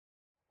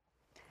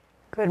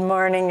Good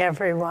morning,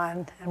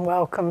 everyone, and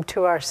welcome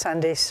to our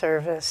Sunday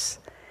service.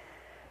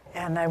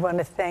 And I want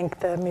to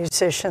thank the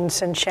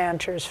musicians and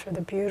chanters for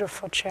the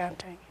beautiful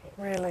chanting.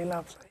 Really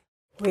lovely.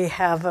 We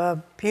have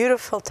a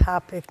beautiful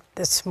topic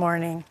this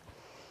morning.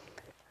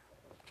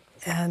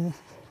 And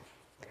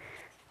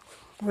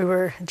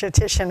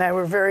Jatish and I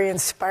were very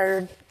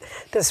inspired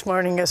this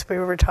morning as we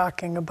were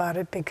talking about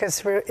it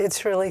because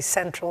it's really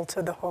central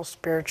to the whole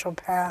spiritual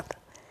path.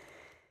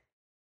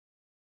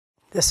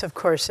 This, of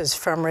course, is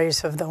from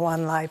Rays of the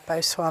One Light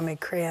by Swami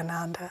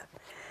Kriyananda.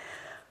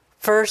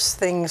 First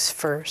things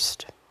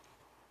first.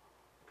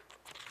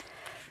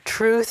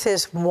 Truth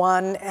is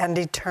one and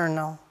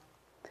eternal.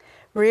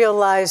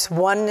 Realize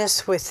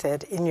oneness with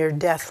it in your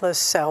deathless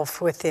self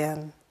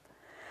within.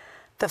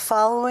 The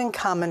following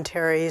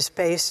commentary is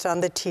based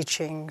on the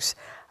teachings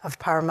of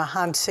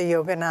Paramahansa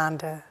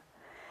Yogananda.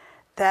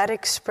 That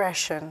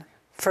expression,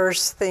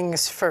 first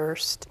things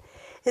first,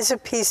 is a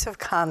piece of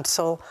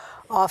counsel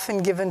often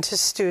given to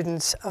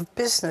students of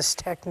business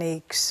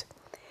techniques.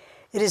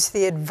 It is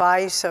the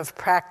advice of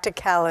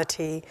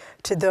practicality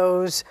to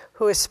those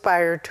who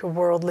aspire to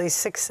worldly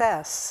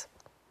success.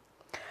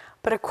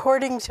 But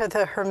according to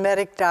the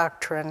Hermetic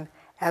doctrine,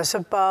 as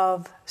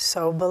above,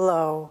 so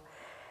below,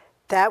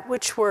 that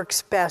which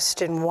works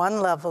best in one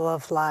level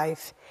of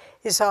life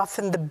is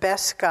often the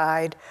best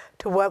guide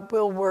to what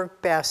will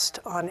work best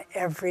on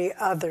every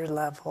other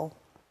level.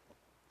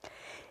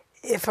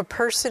 If a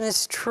person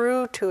is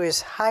true to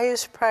his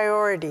highest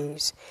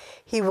priorities,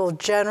 he will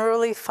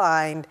generally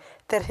find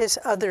that his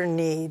other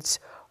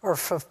needs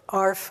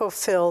are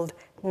fulfilled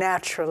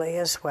naturally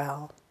as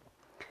well.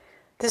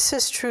 This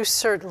is true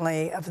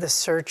certainly of the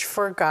search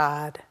for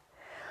God.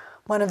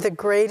 One of the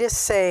greatest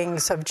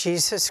sayings of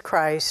Jesus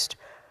Christ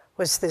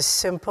was this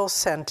simple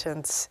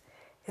sentence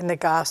in the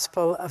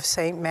Gospel of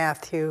St.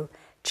 Matthew,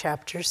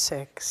 chapter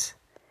 6.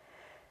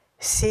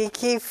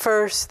 Seek ye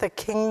first the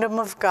kingdom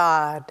of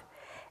God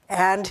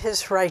and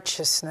his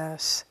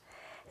righteousness,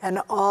 and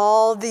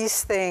all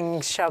these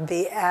things shall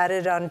be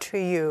added unto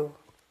you.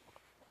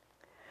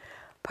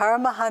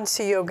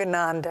 Paramahansa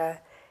Yogananda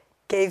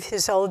gave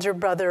his older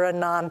brother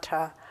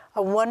Ananta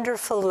a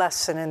wonderful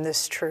lesson in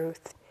this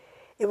truth.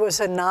 It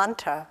was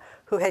Ananta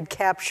who had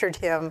captured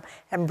him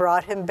and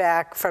brought him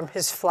back from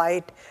his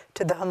flight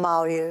to the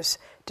Himalayas,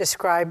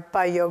 described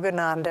by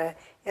Yogananda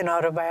in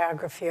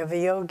Autobiography of a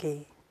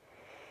Yogi.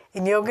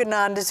 In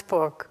Yogananda's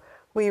book,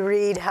 we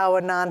read how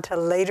Ananta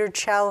later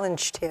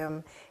challenged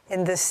him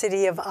in the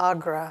city of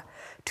Agra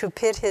to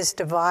pit his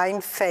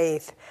divine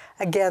faith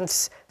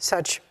against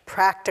such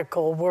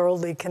practical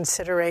worldly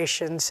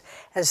considerations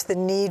as the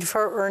need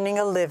for earning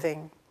a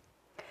living.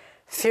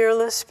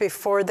 Fearless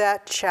before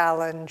that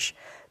challenge,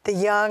 the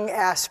young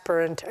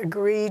aspirant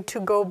agreed to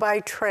go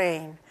by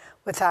train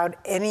without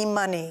any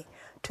money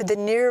to the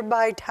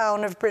nearby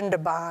town of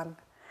Vrindavan,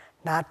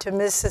 not to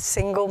miss a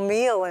single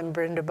meal in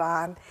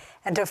Vrindavan,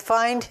 and to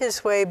find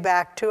his way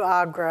back to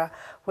Agra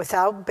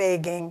without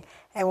begging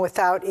and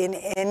without in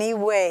any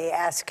way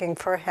asking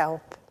for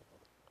help.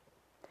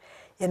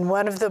 In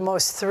one of the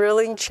most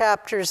thrilling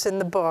chapters in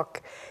the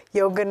book,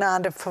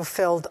 Yogananda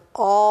fulfilled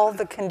all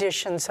the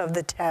conditions of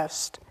the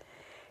test.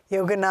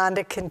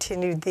 Yogananda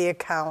continued the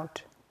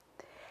account.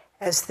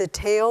 As the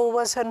tale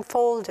was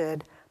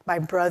unfolded, my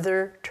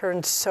brother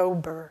turned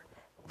sober,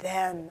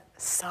 then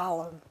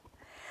solemn.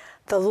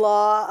 The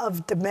law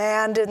of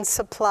demand and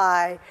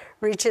supply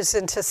reaches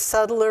into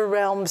subtler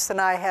realms than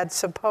I had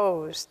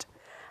supposed.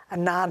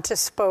 Ananta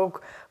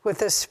spoke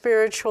with a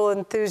spiritual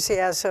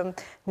enthusiasm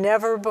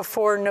never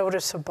before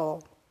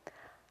noticeable.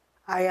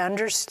 I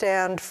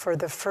understand for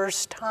the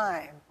first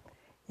time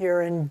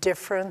your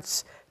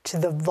indifference to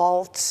the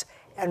vaults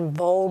and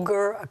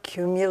vulgar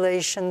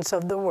accumulations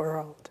of the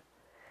world.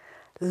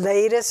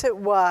 Late as it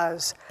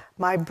was,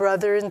 my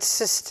brother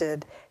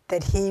insisted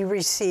that he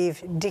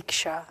receive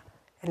Diksha,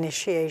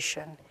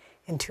 initiation,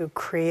 into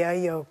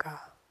Kriya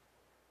Yoga.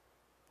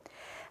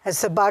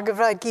 As the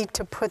Bhagavad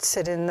Gita puts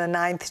it in the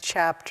 9th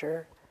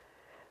chapter,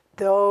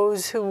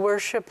 those who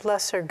worship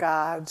lesser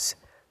gods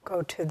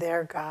go to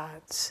their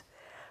gods,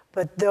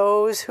 but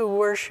those who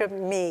worship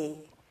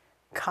me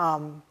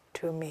come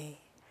to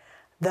me.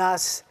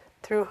 Thus,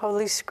 through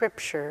Holy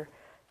Scripture,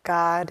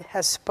 God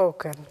has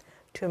spoken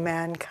to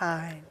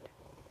mankind.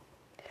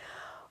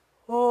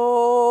 Om,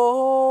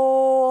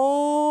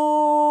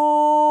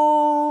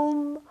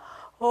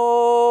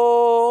 Om,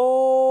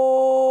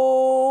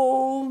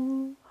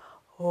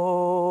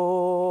 Om.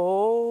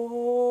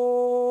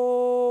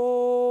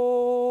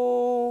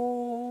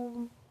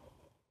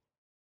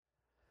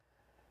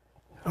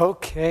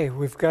 Okay,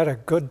 we've got a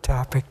good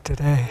topic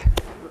today.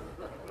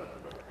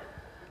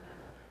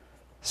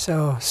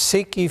 So,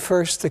 seek ye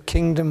first the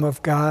kingdom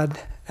of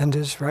God and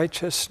his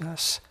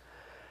righteousness,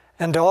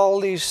 and all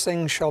these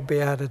things shall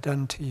be added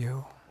unto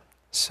you.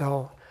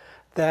 So,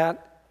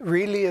 that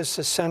really is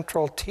the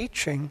central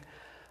teaching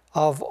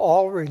of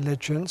all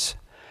religions.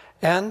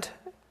 And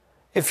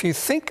if you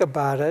think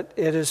about it,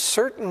 it is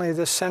certainly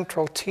the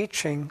central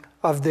teaching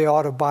of the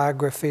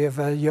Autobiography of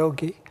a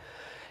Yogi.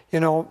 You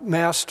know,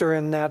 Master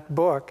in that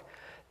book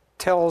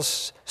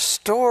tells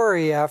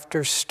story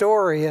after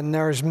story, and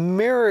there's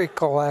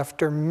miracle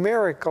after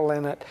miracle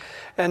in it.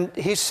 And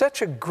he's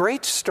such a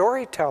great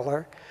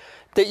storyteller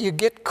that you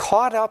get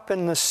caught up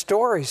in the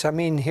stories. I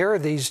mean, here are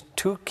these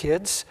two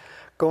kids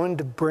going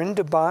to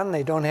Brindaban.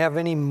 They don't have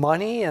any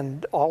money,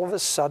 and all of a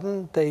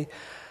sudden they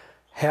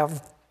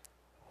have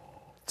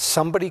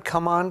somebody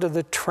come onto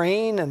the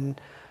train and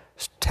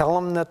tell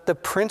them that the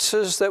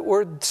princes that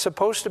were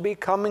supposed to be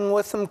coming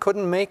with them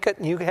couldn't make it,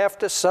 and you have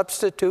to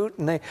substitute.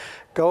 And they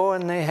go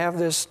and they have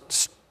this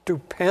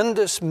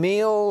stupendous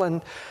meal,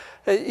 and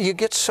you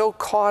get so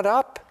caught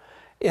up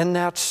in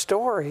that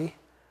story,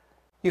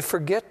 you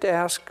forget to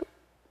ask,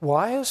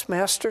 why is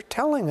Master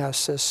telling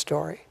us this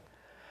story?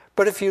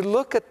 But if you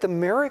look at the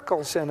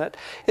miracles in it,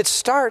 it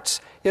starts,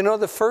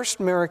 the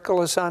first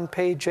miracle is on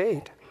page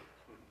 8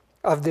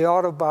 of the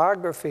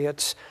autobiography.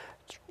 It's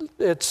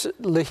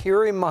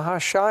Lahiri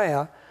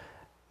Mahashaya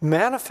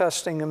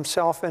manifesting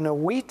himself in a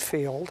wheat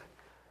field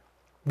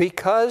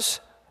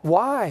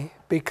why?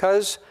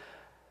 Because,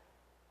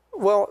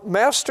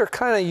 Master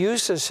kind of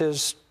uses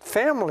his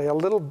family a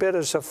little bit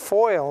as a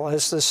foil,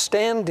 as the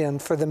stand-in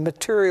for the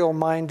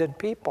material-minded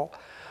people.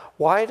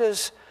 Why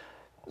does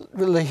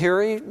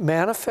Lahiri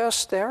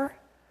manifest there?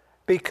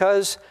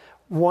 Because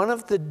one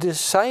of the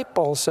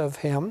disciples of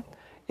him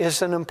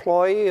is an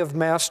employee of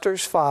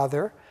Master's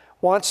father,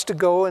 wants to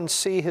go and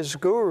see his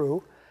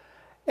guru,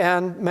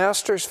 and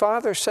Master's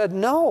father said,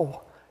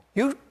 no,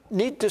 you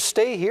need to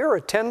stay here,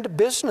 attend to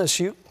business,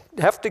 you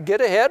have to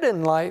get ahead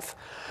in life.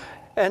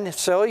 And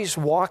so he's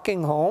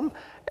walking home,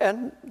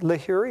 and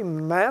Lahiri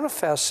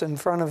manifests in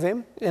front of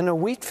him in a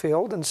wheat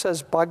field and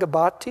says,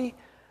 Bhagavati,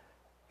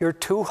 you're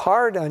too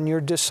hard on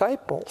your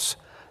disciples.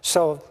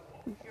 So,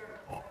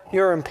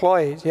 your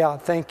employees, yeah,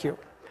 thank you.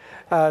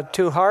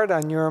 Too hard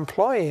on your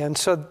employee. And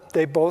so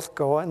they both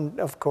go, and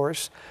of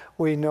course,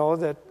 we know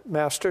that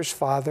Master's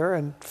father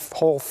and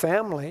whole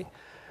family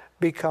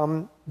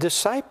become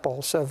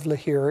disciples of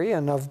Lahiri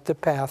and of the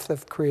path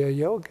of Kriya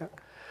Yoga.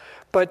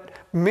 But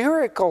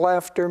miracle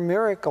after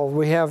miracle,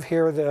 we have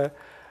here the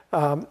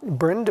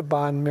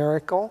Brindaban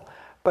miracle,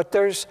 but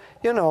there's,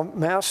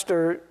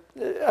 Master,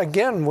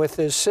 again with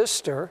his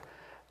sister,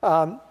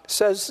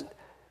 says,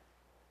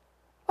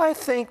 I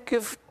think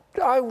if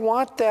I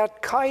want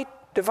that kite,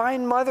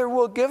 Divine Mother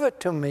will give it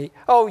to me.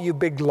 Oh, you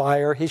big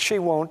liar, she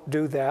won't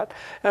do that.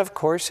 And of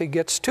course, he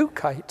gets 2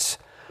 kites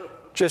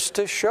just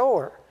to show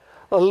her.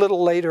 A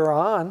little later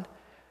on,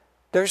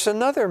 there's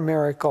another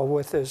miracle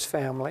with his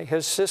family.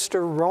 His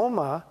sister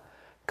Roma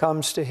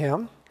comes to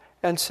him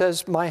and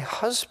says, my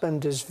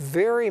husband is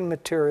very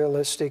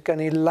materialistic, and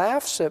he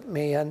laughs at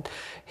me, and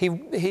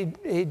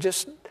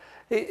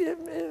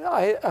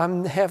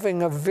I'm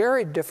having a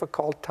very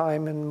difficult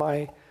time in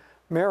my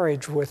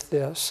marriage with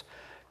this.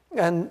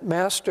 And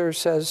Master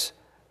says,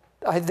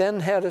 I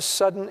then had a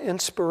sudden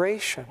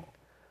inspiration.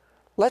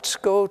 Let's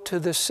go to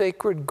the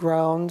sacred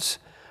grounds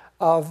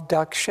of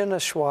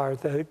Dakshineshwar,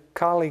 the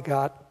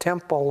Kalighat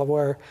temple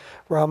where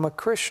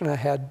Ramakrishna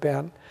had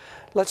been.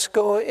 Let's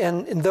go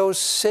in those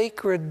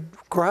sacred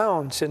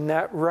grounds, in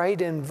that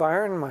right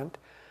environment.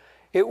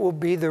 It will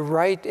be the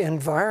right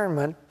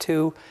environment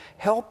to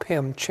help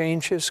him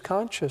change his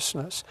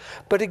consciousness.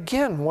 But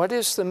again, what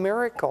is the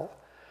miracle?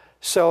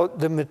 So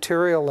the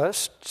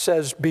materialist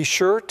says, be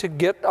sure to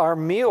get our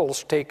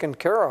meals taken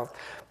care of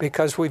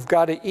because we've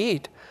got to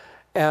eat.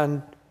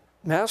 And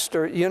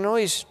Master,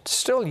 he's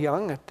still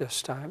young at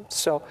this time.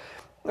 So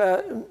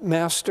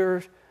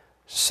Master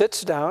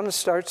sits down and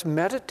starts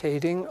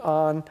meditating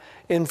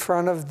in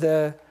front of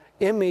the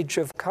image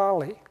of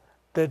Kali,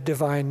 the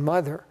Divine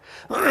Mother.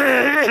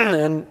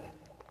 And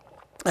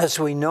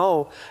as we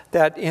know,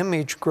 that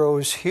image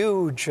grows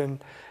huge,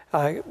 and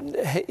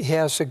he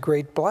has a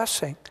great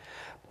blessing.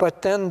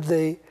 But then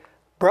the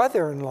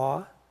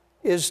brother-in-law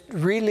is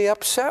really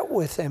upset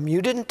with him.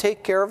 You didn't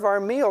take care of our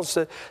meals.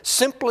 The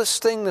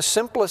simplest thing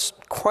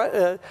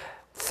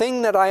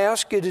that I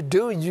asked you to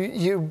do,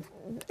 you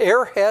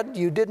airhead,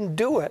 you didn't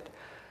do it.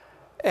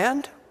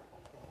 And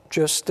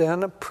just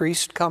then a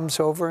priest comes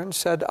over and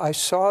said, I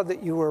saw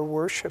that you were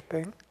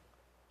worshiping,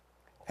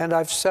 and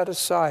I've set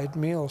aside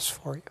meals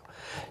for you.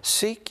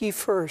 Seek ye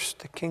first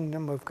the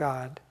kingdom of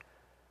God,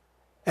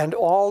 and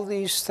all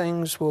these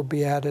things will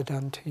be added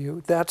unto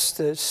you. That's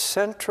the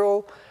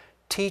central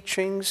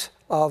teachings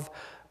of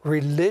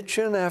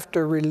religion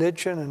after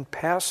religion and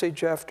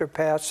passage after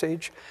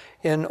passage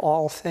in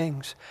all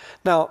things.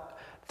 Now,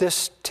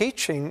 this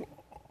teaching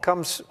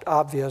comes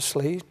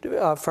obviously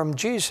from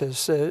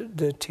Jesus,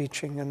 the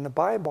teaching in the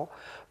Bible.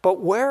 But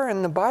where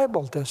in the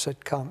Bible does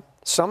it come?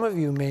 Some of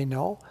you may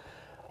know,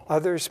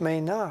 others may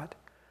not.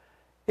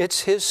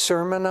 It's his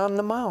Sermon on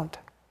the Mount.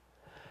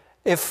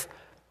 If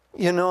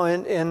in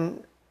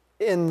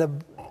the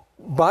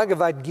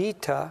Bhagavad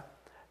Gita,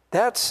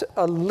 that's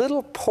a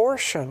little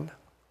portion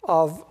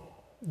of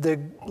the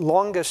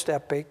longest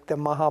epic, the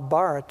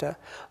Mahabharata,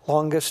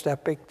 longest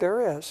epic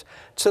there is.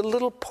 It's a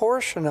little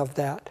portion of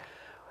that.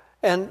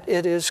 And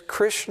it is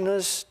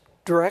Krishna's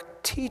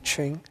direct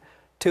teaching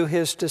to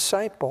his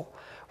disciple.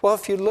 Well,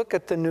 if you look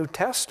at the New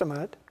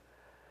Testament,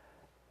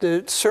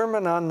 the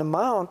Sermon on the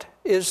Mount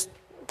is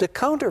the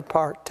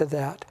counterpart to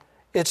that.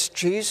 It's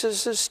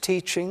Jesus'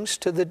 teachings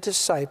to the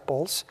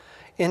disciples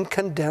in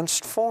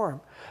condensed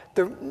form.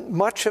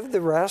 Much of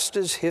the rest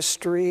is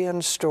history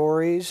and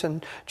stories,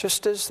 and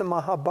just as the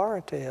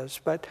Mahabharata is.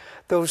 But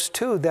those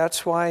two,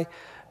 that's why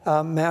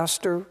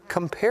Master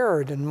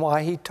compared, and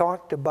why he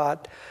talked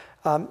about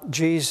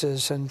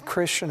Jesus and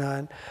Krishna,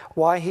 and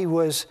why he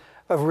was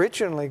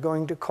originally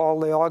going to call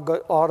the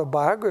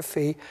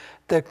autobiography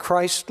the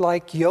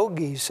Christ-like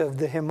yogis of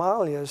the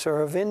Himalayas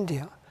or of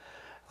India,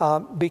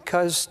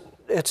 because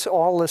it's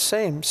all the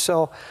same.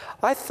 So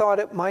I thought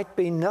it might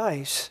be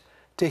nice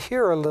to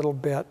hear a little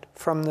bit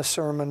from the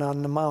Sermon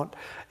on the Mount.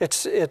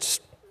 It's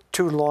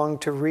too long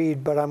to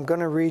read, but I'm going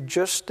to read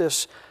just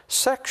this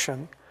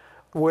section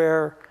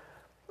where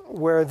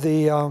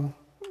the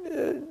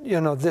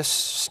this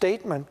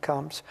statement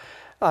comes.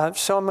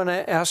 So I'm going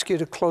to ask you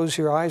to close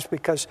your eyes,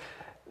 because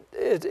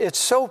it's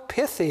so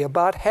pithy.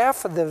 About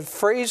half of the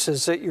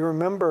phrases that you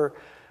remember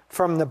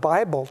from the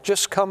Bible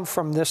just come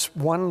from this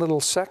one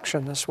little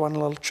section, this one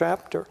little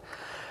chapter.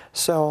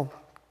 So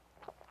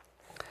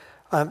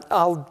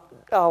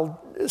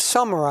I'll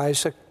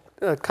summarize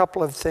a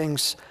couple of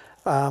things,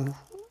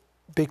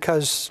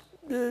 because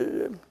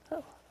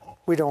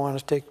we don't want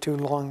to take too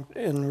long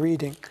in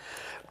reading.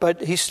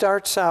 But he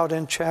starts out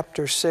in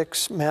chapter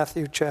 6,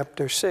 Matthew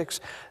chapter 6.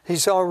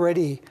 He's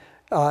already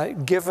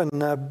given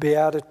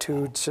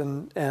Beatitudes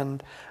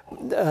and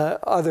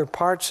other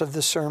parts of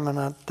the Sermon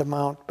on the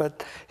Mount,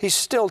 but he's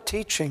still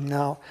teaching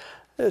now,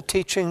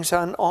 teachings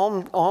on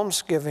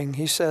almsgiving.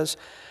 He says,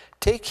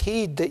 "Take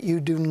heed that you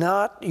do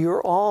not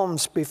your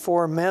alms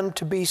before men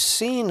to be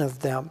seen of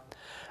them.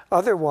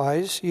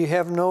 Otherwise, you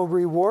have no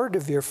reward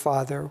of your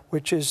Father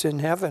which is in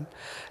heaven."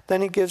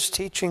 Then he gives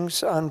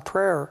teachings on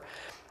prayer.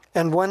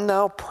 "And when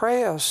thou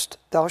prayest,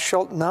 thou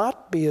shalt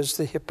not be as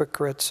the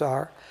hypocrites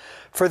are,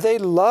 for they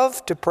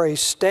love to pray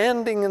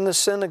standing in the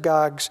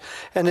synagogues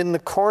and in the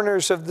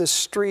corners of the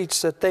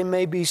streets, that they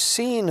may be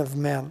seen of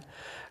men.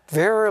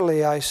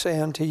 Verily I say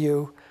unto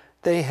you,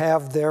 they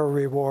have their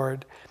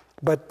reward.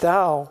 But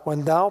thou,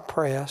 when thou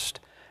prayest,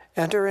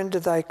 enter into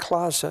thy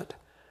closet,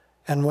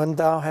 and when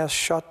thou hast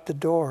shut the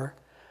door,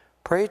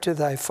 pray to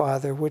thy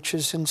Father which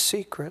is in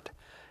secret,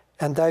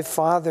 and thy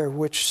Father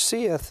which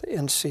seeth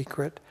in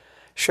secret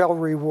shall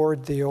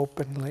reward thee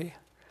openly.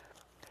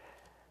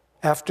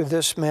 After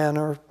this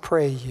manner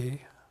pray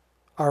ye,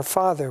 Our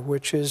Father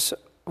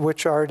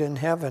which art in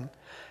heaven,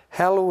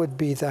 hallowed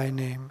be thy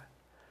name.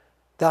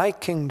 Thy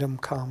kingdom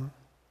come,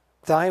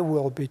 thy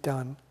will be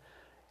done,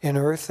 in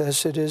earth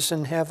as it is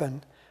in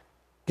heaven.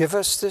 Give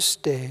us this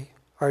day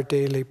our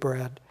daily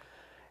bread,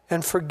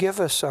 and forgive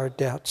us our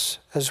debts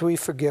as we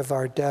forgive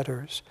our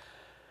debtors.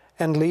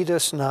 And lead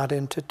us not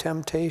into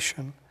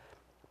temptation,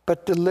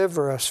 but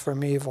deliver us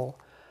from evil.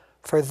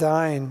 For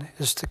thine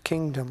is the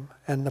kingdom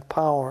and the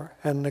power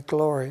and the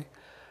glory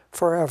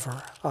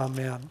forever.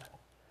 Amen."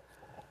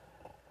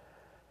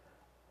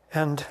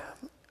 And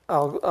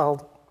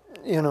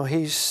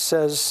he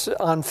says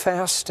on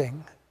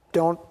fasting,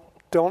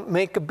 don't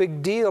make a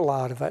big deal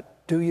out of it.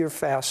 Do your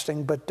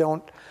fasting, but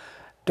don't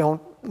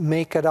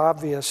make it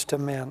obvious to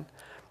men.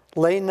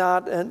 Lay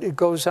not, and it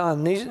goes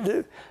on.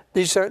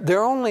 There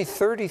are only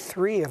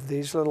 33 of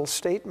these little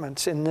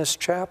statements in this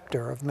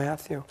chapter of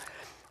Matthew.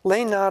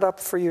 "Lay not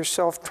up for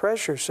yourself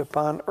treasures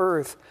upon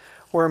earth,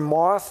 where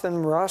moth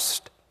and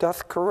rust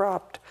doth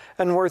corrupt,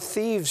 and where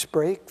thieves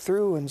break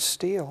through and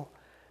steal.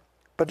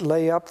 But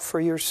lay up for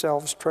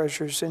yourselves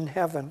treasures in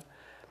heaven,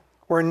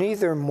 where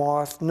neither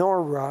moth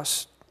nor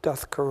rust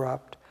doth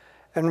corrupt,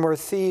 and where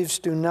thieves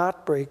do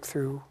not break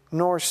through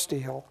nor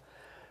steal.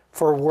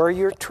 For where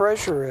your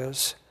treasure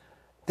is,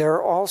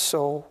 there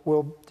also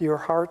will your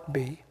heart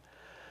be."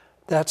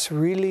 That's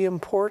really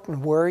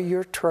important. Where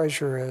your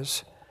treasure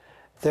is,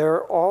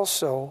 there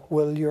also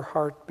will your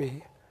heart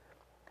be.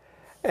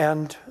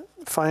 And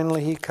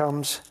finally he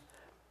comes,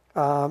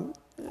 I'll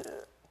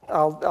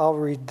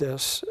read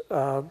this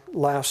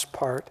last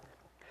part.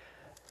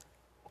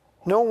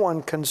 "No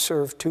one can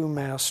serve two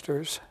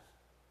masters,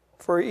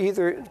 for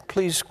either,"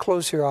 please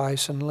close your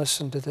eyes and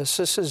listen to this.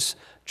 This is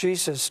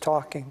Jesus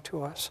talking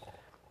to us.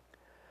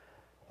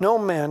 "No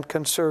man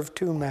can serve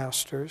two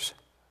masters,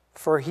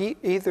 for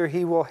either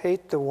he will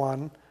hate the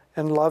one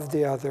and love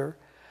the other,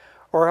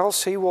 or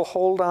else he will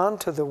hold on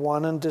to the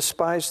one and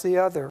despise the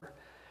other.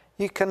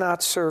 Ye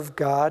cannot serve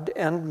God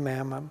and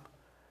mammon.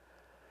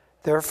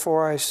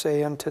 Therefore I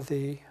say unto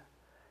thee,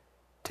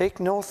 take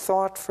no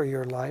thought for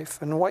your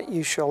life, and what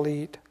ye shall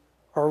eat,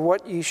 or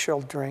what ye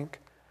shall drink,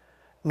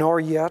 nor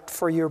yet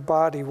for your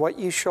body what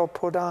ye shall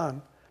put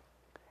on.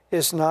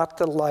 Is not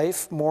the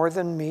life more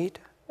than meat,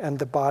 and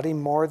the body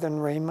more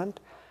than raiment?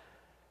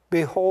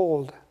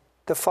 Behold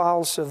the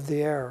fowls of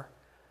the air,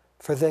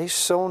 for they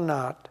sow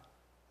not,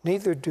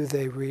 neither do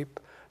they reap,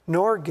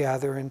 nor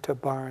gather into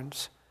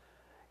barns.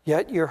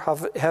 Yet your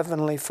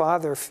heavenly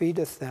Father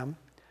feedeth them.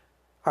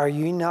 Are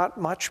ye not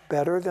much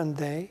better than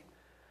they?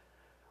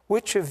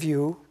 Which of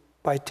you,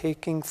 by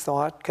taking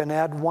thought, can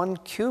add 1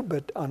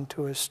 cubit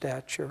unto his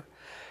stature?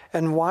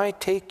 And why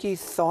take ye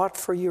thought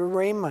for your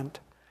raiment?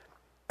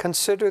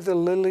 Consider the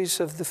lilies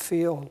of the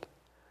field,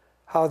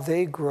 how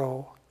they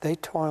grow, they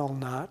toil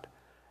not,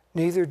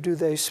 neither do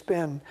they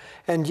spin.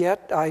 And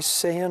yet I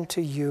say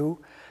unto you,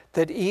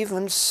 that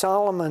even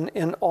Solomon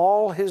in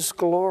all his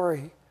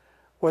glory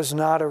was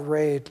not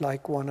arrayed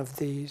like one of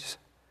these.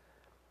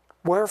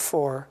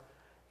 Wherefore,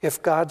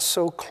 if God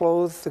so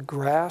clothe the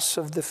grass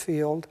of the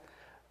field,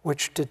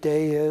 which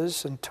today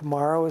is and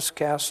tomorrow is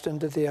cast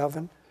into the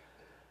oven,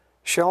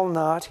 shall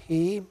not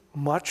he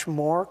much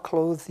more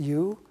clothe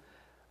you,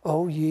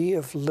 O ye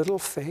of little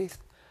faith?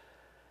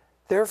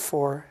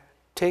 Therefore,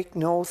 take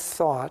no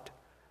thought,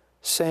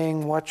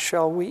 saying, what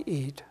shall we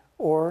eat,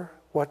 or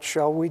what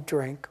shall we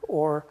drink,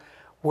 or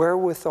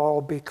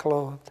wherewithal be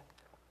clothed?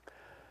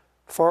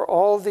 For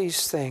all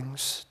these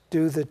things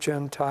do the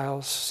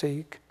Gentiles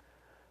seek.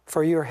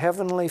 For your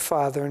heavenly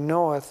Father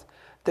knoweth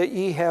that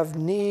ye have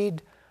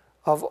need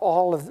of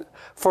all of,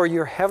 for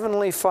your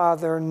heavenly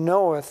Father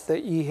knoweth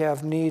that ye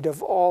have need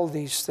of all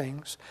these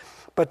things.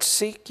 But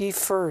seek ye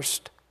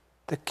first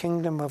the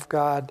kingdom of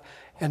God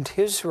and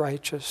his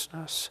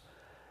righteousness,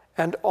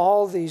 and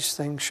all these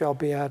things shall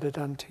be added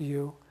unto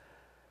you.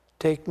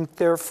 Take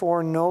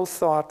therefore no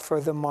thought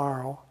for the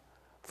morrow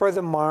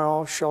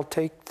shall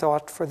take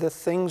thought for the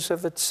things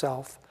of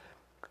itself.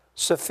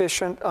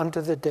 Sufficient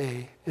unto the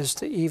day is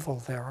the evil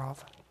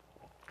thereof.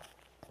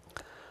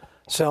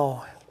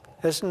 So,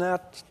 isn't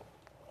that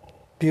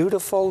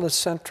beautiful? The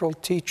central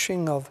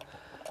teaching of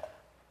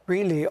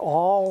really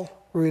all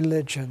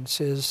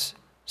religions is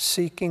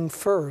seeking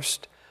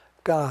first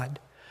God.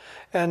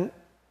 And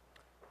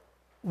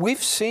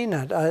we've seen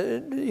it.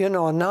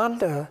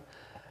 Ananda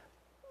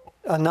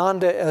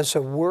as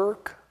a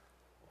work,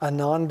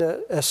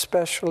 Ananda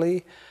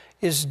especially,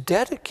 is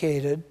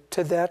dedicated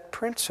to that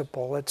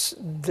principle.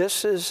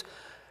 This is,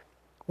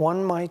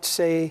 one might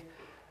say,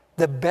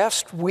 the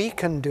best we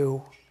can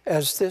do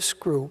as this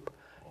group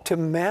to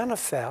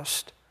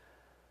manifest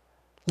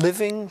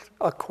living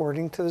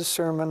according to the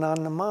Sermon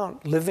on the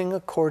Mount, living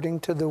according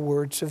to the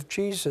words of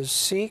Jesus,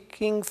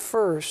 seeking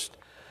first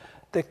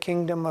the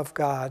kingdom of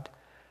God,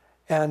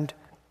 and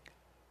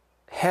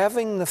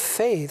having the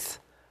faith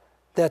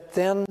that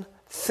then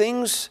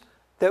things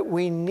that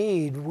we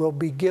need will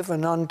be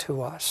given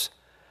unto us.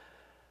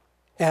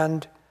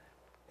 And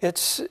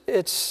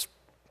it's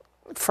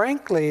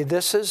frankly,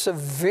 this is a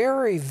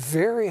very,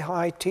 very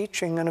high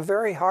teaching and a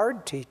very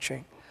hard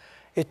teaching.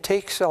 It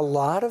takes a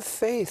lot of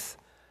faith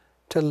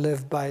to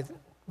live by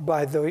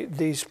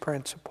these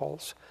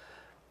principles.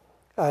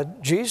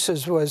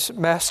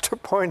 Master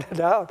pointed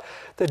out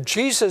that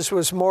Jesus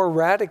was more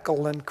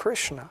radical than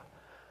Krishna.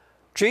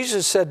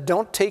 Jesus said,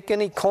 don't take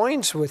any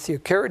coins with you.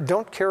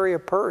 Don't carry a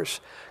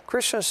purse.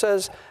 Krishna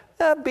says,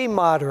 be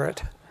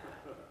moderate.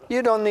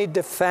 You don't need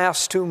to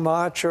fast too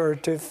much or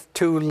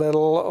too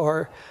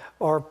little,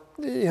 or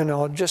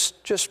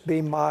just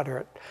be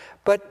moderate.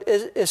 But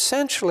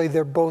essentially,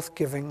 they're both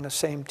giving the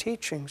same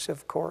teachings,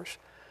 of course.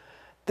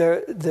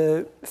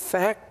 The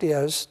fact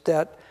is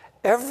that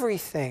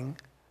everything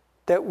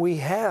that we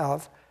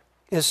have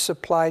is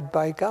supplied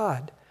by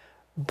God.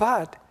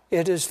 But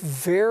it is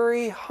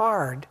very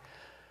hard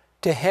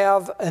to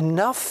have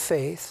enough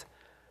faith,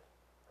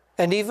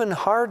 and even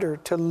harder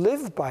to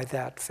live by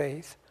that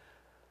faith,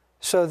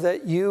 so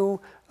that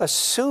you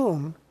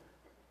assume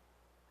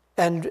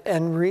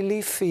and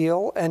really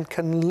feel and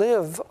can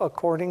live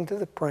according to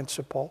the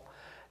principle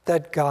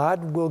that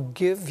God will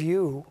give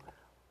you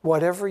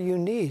whatever you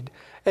need.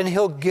 And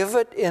he'll give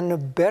it in a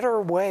better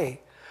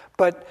way.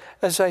 But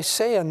as I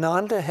say,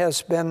 Ananda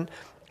has been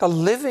a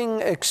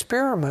living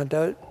experiment.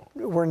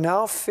 We're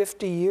now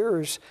 50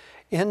 years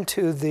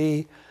into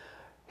the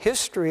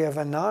history of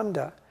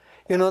Ananda.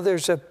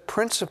 There's a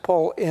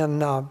principle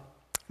in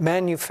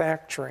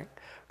manufacturing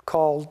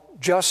called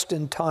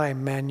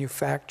just-in-time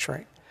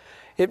manufacturing.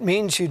 It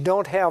means you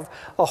don't have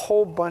a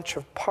whole bunch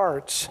of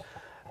parts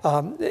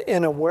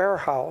in a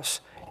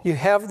warehouse. You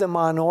have them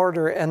on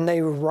order, and they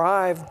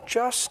arrive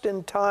just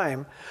in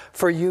time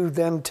for you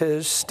then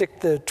to stick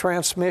the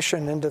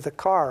transmission into the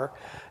car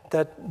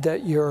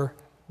that you're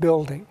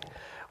building.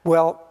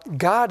 Well,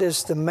 God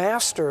is the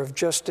master of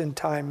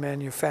just-in-time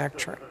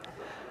manufacturing.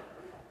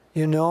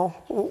 You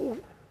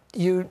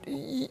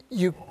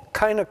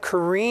kind of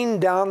careen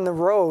down the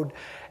road,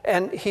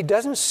 and he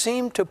doesn't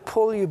seem to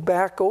pull you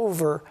back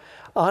over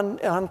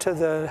onto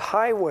the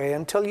highway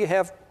until you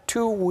have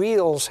two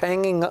wheels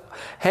hanging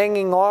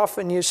off,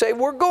 and you say,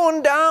 we're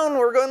going down,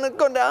 we're going to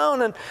go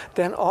down, and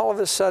then all of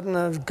a sudden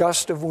a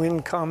gust of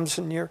wind comes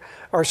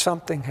or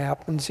something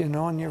happens,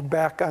 and you're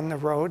back on the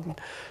road.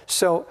 And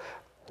so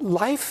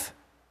life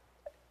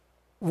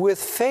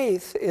with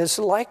faith is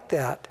like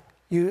that.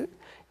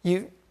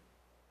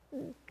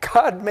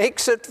 God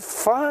makes it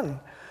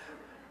fun,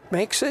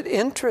 makes it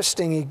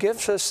interesting. He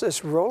gives us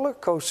this roller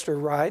coaster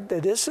ride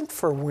that isn't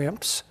for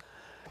wimps.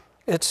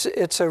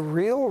 It's a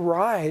real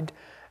ride,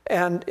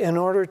 and in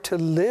order to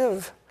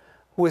live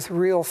with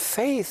real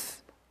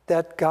faith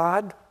that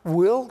God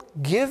will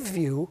give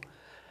you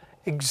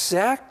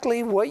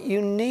exactly what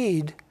you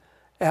need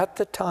at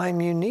the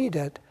time you need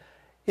it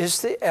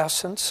is the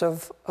essence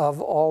of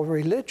all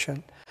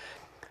religion.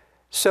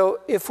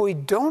 So if we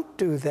don't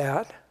do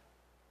that,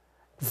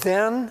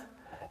 then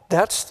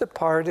that's the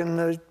part in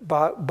the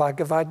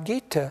Bhagavad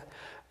Gita.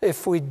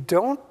 If we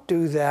don't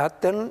do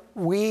that, then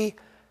we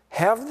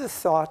have the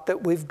thought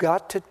that we've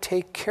got to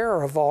take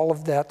care of all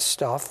of that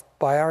stuff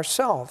by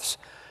ourselves.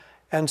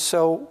 And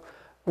so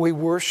we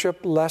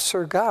worship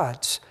lesser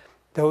gods.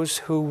 Those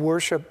who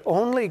worship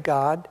only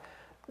God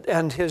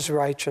and his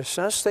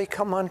righteousness, they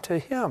come unto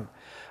him.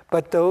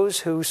 But those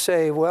who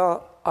say,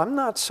 well, I'm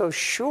not so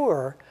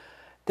sure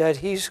that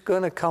he's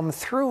going to come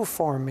through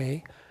for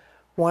me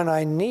when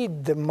I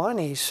need the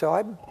money, so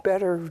I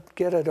better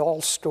get it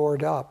all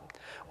stored up.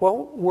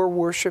 Well, we're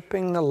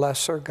worshiping the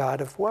lesser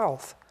god of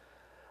wealth,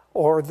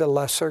 or the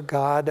lesser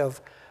god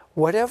of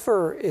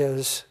whatever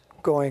is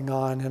going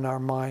on in our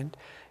mind.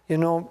 You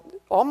know,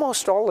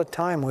 almost all the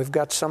time we've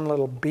got some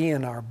little bee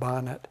in our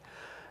bonnet.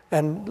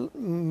 And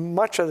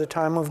much of the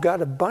time we've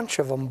got a bunch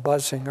of them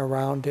buzzing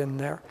around in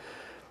there.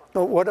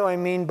 What do I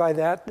mean by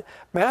that?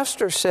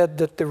 Master said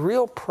that the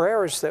real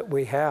prayers that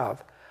we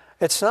have,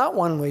 it's not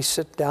when we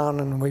sit down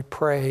and we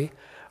pray,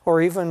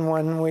 or even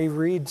when we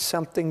read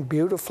something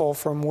beautiful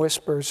from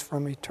Whispers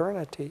from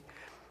Eternity.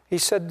 He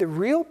said the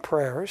real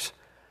prayers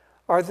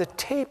are the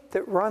tape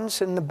that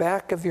runs in the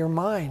back of your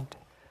mind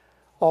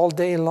all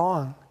day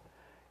long.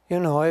 You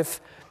know,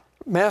 if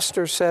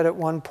Master said at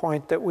one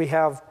point that we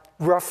have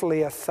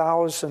roughly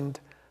 1,000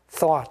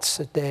 thoughts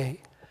a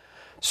day.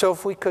 So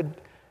if we could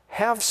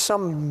have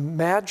some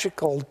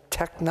magical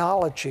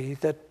technology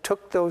that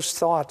took those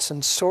thoughts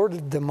and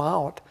sorted them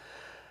out,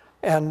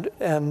 and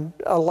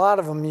a lot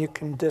of them you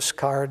can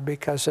discard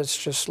because it's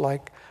just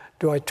like,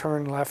 do I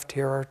turn left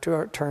here or do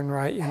I turn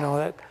right? You know,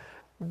 that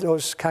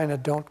those kind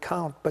of don't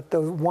count. But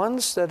the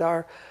ones that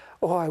are,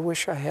 oh, I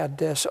wish I had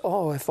this.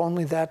 Oh, if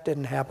only that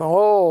didn't happen.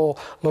 Oh,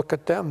 look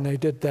at them, they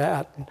did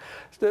that.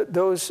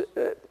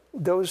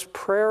 Those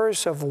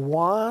prayers of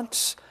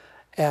wants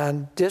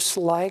and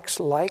dislikes,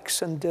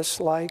 likes and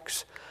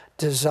dislikes,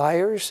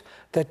 desires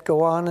that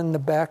go on in the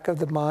back of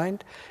the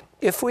mind,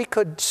 if we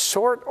could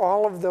sort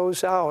all of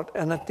those out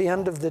and at the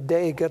end of the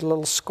day get a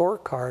little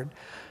scorecard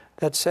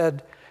that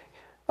said,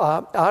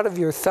 out of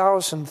your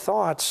 1,000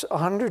 thoughts,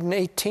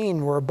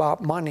 118 were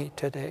about money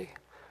today,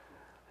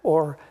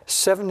 or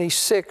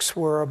 76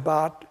 were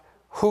about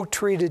who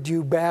treated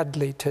you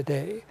badly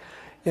today.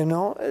 You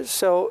know,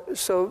 so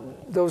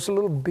those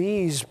little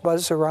bees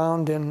buzz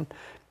around in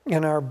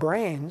our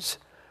brains,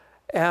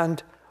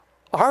 and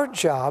our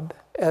job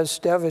as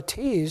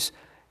devotees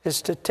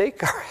is to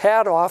take our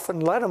hat off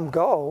and let them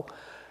go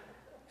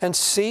and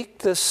seek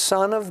the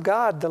Son of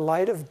God, the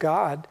light of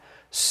God,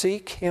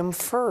 seek him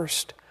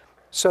first.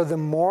 So the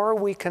more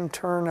we can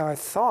turn our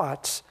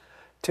thoughts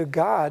to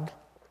God,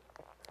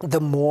 the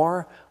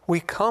more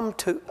we come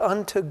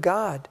unto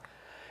God.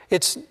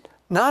 It's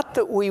not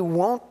that we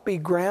won't be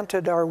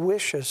granted our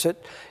wishes.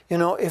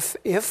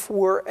 If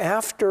we're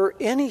after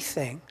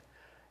anything,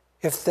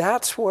 if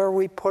that's where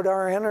we put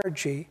our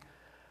energy,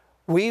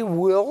 we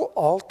will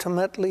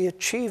ultimately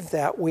achieve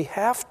that. We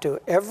have to.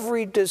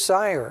 Every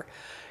desire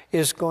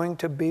is going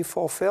to be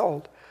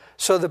fulfilled.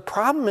 So the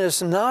problem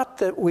is not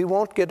that we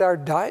won't get our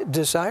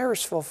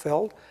desires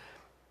fulfilled.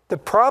 The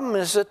problem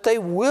is that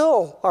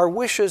our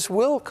wishes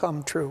will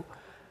come true.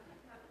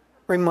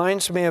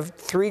 Reminds me of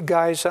 3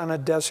 guys on a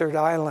desert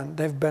island.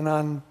 They've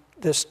been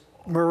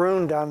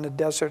marooned on the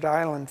desert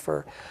island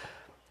for,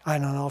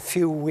 a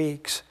few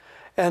weeks.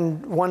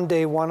 And one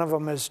day one of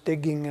them is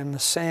digging in the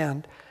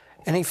sand,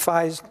 and he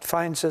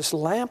finds this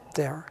lamp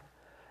there.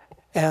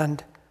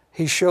 And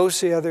he shows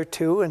the other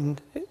 2,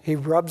 and he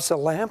rubs the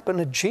lamp, and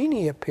a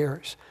genie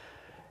appears.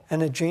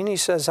 And the genie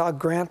says, I'll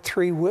grant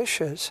 3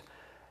 wishes.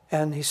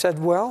 And he said,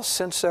 well,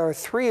 since there are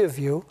 3 of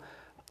you,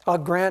 I'll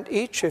grant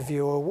each of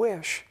you a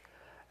wish.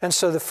 And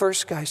so the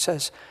first guy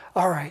says,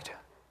 all right,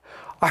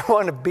 I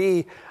want to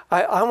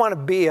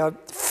be a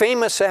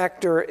famous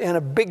actor in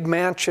a big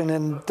mansion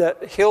in the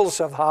hills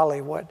of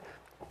Hollywood.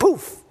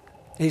 Poof,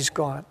 he's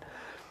gone.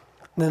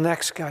 And the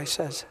next guy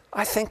says,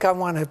 I think I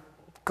want to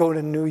go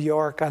to New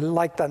York. I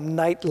like the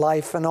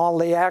nightlife and all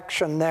the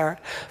action there.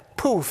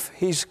 Poof,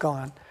 he's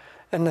gone.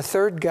 And the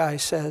third guy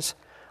says,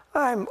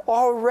 I'm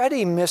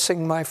already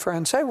missing my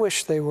friends. I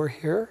wish they were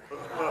here.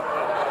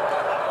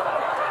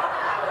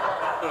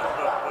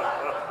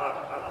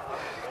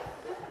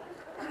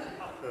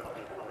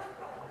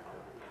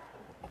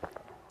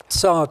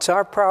 So it's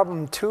our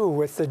problem too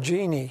with the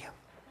genie.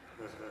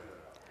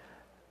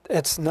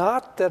 It's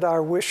not that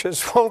our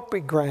wishes won't be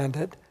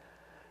granted,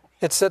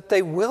 it's that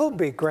they will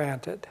be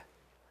granted.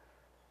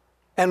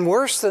 And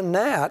worse than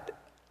that,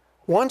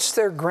 once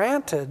they're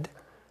granted,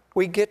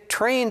 we get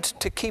trained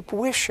to keep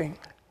wishing.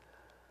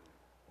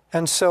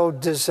 And so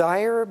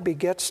desire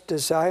begets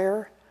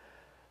desire,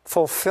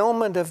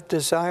 fulfillment of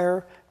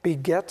desire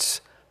begets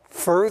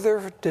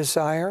further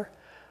desire,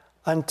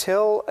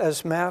 until,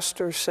 as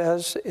Master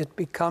says, it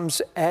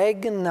becomes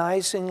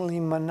agonizingly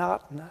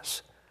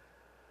monotonous.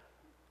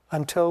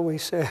 Until we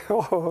say,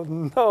 oh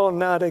no,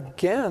 not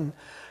again.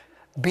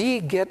 B,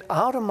 get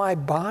out of my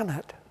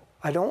bonnet.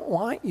 I don't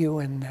want you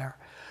in there.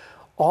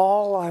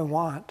 All I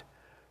want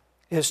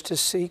is to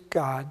seek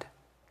God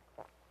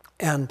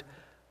and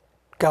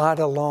God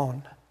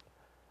alone.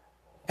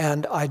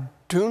 And I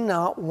do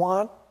not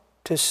want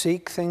to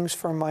seek things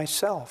for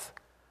myself.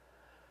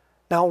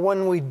 Now,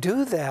 when we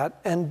do that,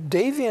 and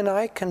Davy and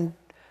I can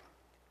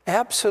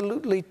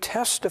absolutely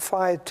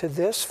testify to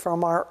this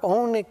from our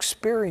own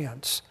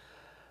experience.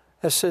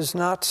 This is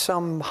not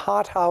some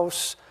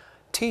hothouse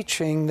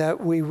teaching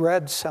that we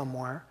read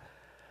somewhere.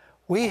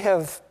 We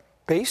have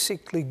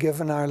basically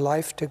given our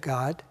life to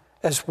God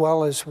as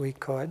well as we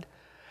could,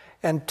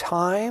 and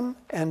time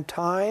and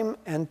time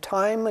and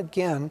time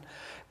again,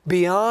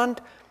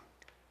 beyond,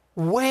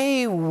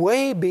 way,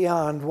 way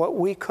beyond what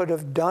we could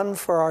have done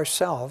for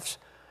ourselves,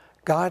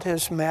 God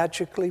has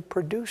magically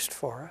produced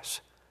for us.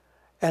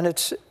 And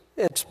it's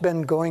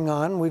been going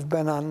on. We've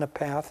been on the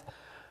path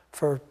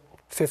for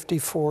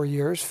 54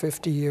 years,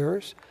 50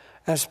 years.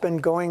 And it's been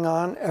going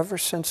on ever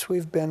since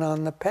we've been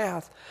on the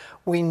path.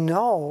 We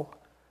know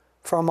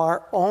from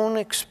our own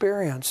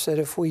experience that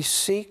if we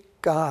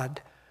seek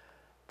God,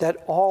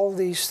 that all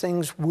these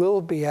things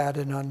will be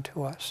added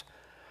unto us.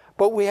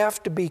 But we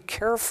have to be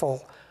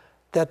careful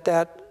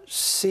that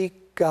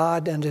seek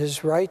God and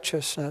His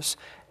righteousness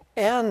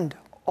and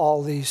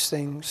all these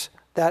things,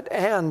 that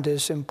and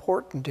is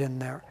important in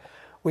there.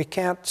 We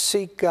can't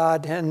seek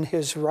God and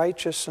His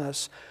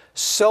righteousness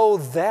so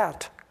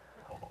that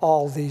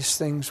all these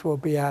things will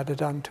be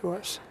added unto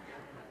us.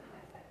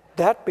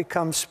 That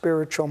becomes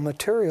spiritual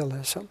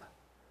materialism.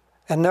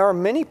 And there are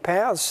many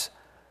paths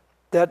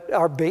that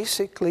are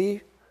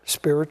basically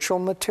spiritual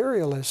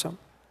materialism.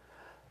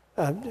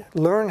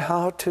 Learn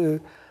how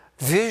to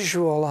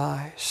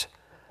visualize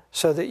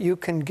so that you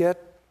can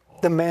get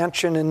the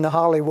mansion in the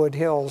Hollywood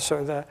Hills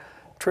or the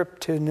trip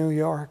to New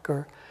York,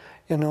 or,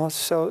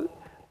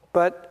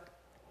 but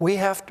we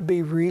have to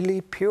be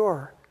really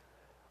pure.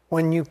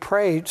 When you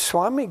pray,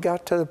 Swami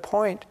got to the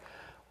point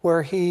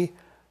where he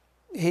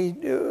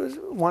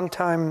one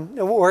time,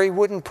 or he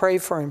wouldn't pray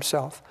for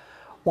himself.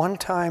 One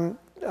time,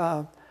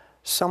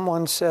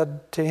 someone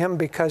said to him,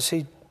 because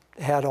he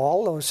had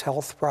all those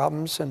health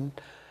problems and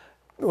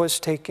was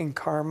taking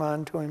karma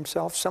unto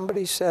himself,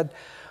 somebody said,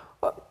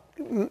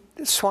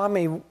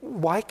 Swami,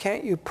 why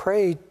can't you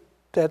pray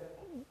that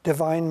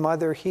Divine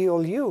Mother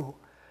heal you?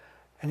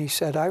 And he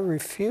said, I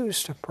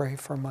refuse to pray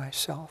for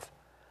myself.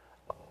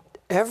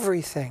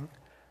 Everything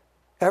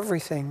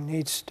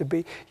needs to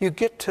be, you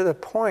get to the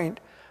point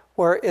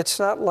where it's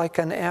not like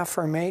an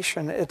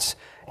affirmation, it's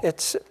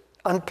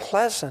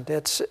unpleasant,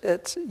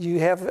 you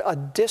have a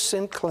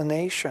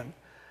disinclination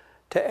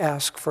to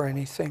ask for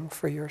anything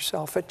for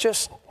yourself.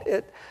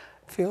 It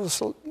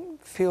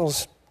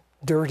feels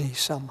dirty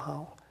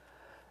somehow.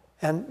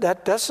 And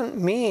that doesn't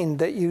mean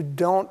that you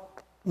don't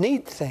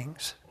need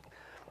things.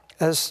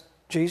 As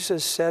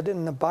Jesus said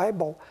in the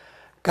Bible,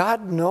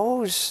 God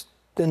knows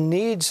the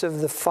needs of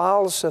the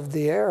fowls of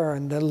the air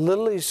and the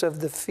lilies of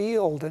the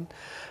field and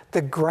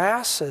the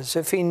grasses.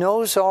 If He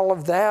knows all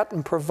of that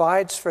and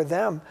provides for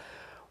them,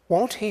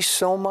 won't He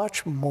so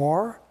much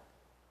more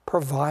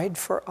provide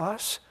for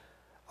us?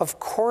 Of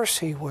course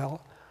He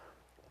will.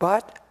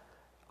 But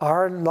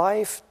our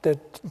life, the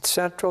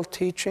central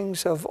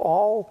teachings of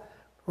all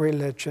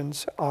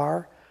religions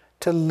are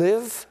to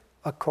live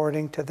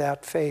according to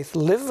that faith,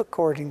 live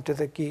according to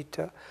the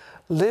Gita,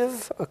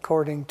 live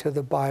according to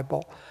the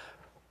Bible.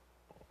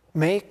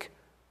 Make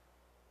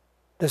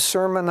the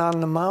Sermon on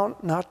the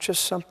Mount not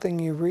just something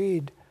you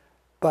read,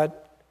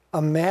 but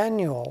a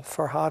manual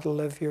for how to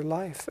live your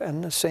life.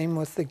 And the same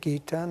with the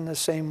Gita, and the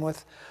same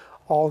with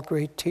all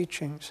great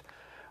teachings.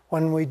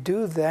 When we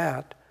do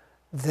that,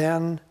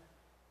 then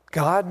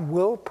God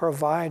will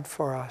provide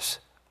for us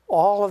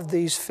all of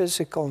these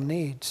physical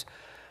needs.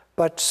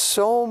 But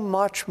so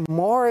much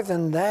more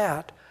than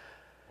that,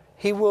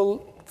 He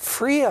will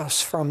free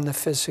us from the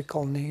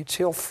physical needs.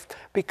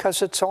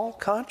 Because it's all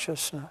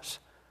consciousness.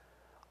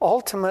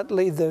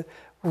 Ultimately, the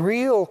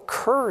real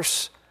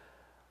curse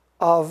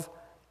of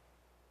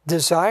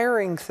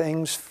desiring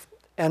things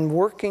and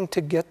working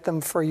to get them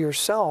for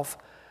yourself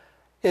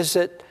is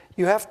that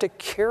you have to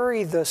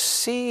carry the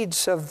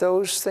seeds of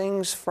those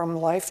things from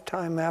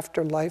lifetime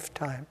after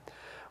lifetime.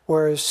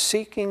 Whereas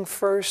seeking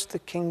first the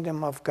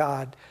kingdom of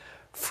God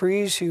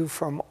frees you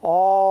from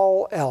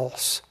all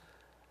else,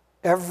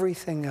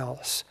 everything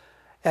else,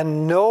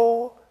 and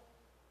no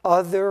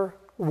other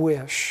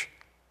wish,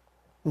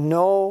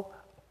 no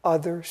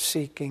other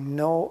seeking,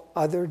 no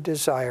other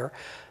desire,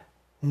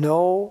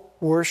 no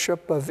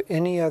worship of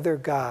any other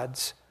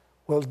gods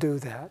will do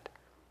that.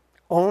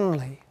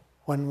 Only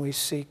when we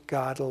seek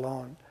God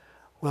alone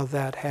will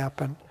that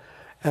happen.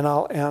 And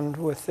I'll end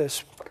with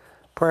this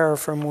prayer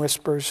from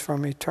Whispers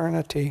from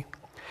Eternity.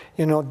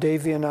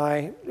 Davy and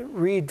I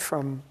read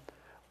from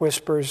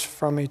Whispers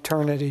from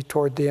Eternity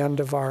toward the end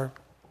of our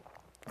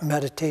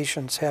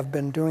meditations, have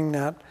been doing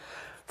that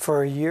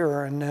for a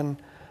year, and then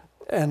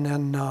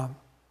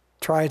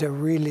try to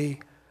really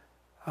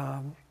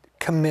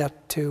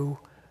commit to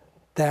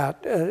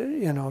that,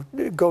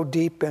 go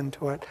deep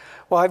into it.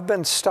 Well, I've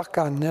been stuck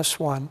on this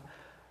one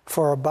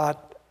for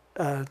about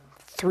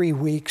 3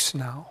 weeks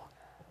now,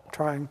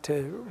 trying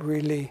to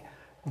really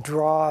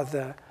draw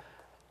the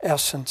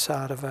essence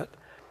out of it.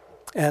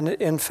 And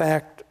in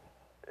fact,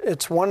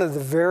 it's one of the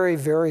very,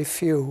 very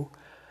few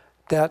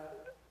that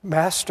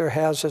Master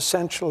has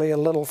essentially a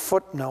little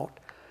footnote.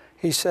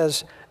 He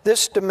says,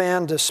 this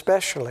demand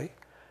especially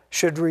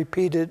should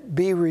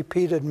be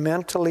repeated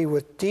mentally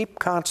with deep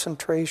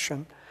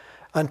concentration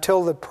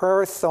until the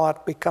prayer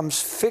thought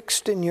becomes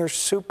fixed in your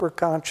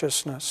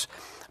superconsciousness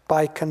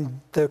by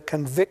the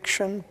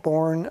conviction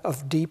born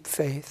of deep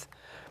faith.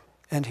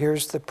 And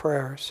here's the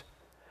prayers.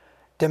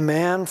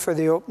 Demand for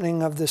the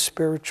opening of the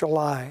spiritual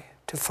eye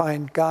to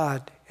find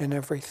God in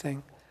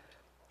everything.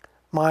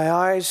 My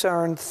eyes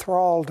are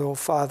enthralled, O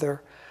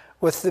Father,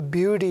 with the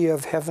beauty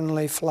of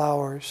heavenly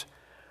flowers,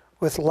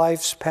 with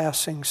life's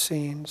passing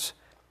scenes,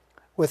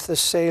 with the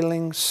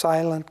sailing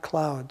silent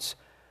clouds.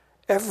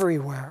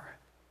 Everywhere,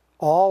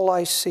 all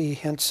I see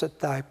hints at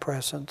thy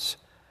presence.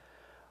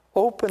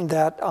 Open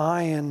that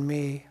eye in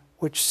me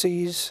which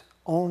sees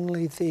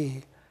only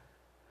thee.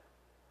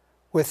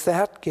 With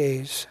that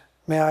gaze,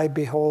 may I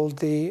behold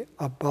thee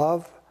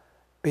above,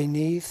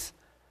 beneath,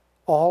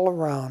 all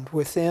around,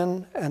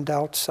 within and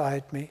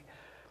outside me.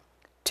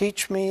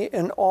 Teach me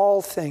in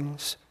all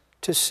things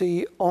to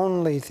see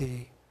only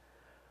thee.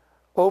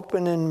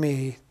 Open in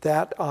me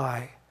that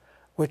eye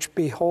which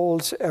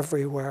beholds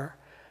everywhere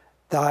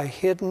thy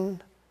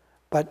hidden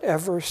but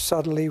ever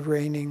subtly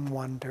reigning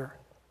wonder.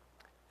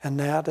 And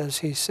that, as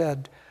he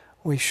said,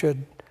 we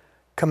should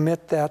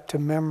commit that to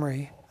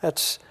memory.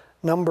 That's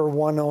number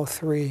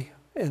 103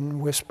 in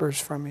Whispers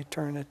from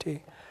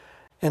Eternity,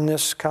 in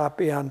this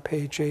copy on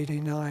page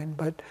 89.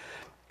 But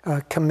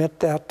commit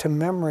that to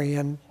memory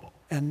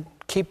and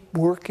keep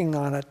working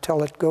on it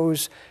till it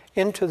goes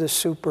into the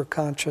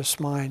superconscious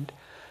mind.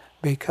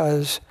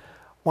 Because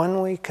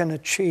when we can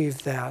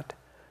achieve that,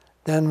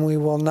 then we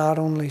will not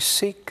only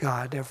seek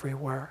God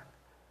everywhere,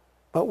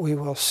 but we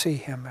will see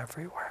him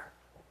everywhere.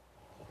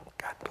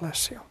 God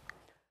bless you.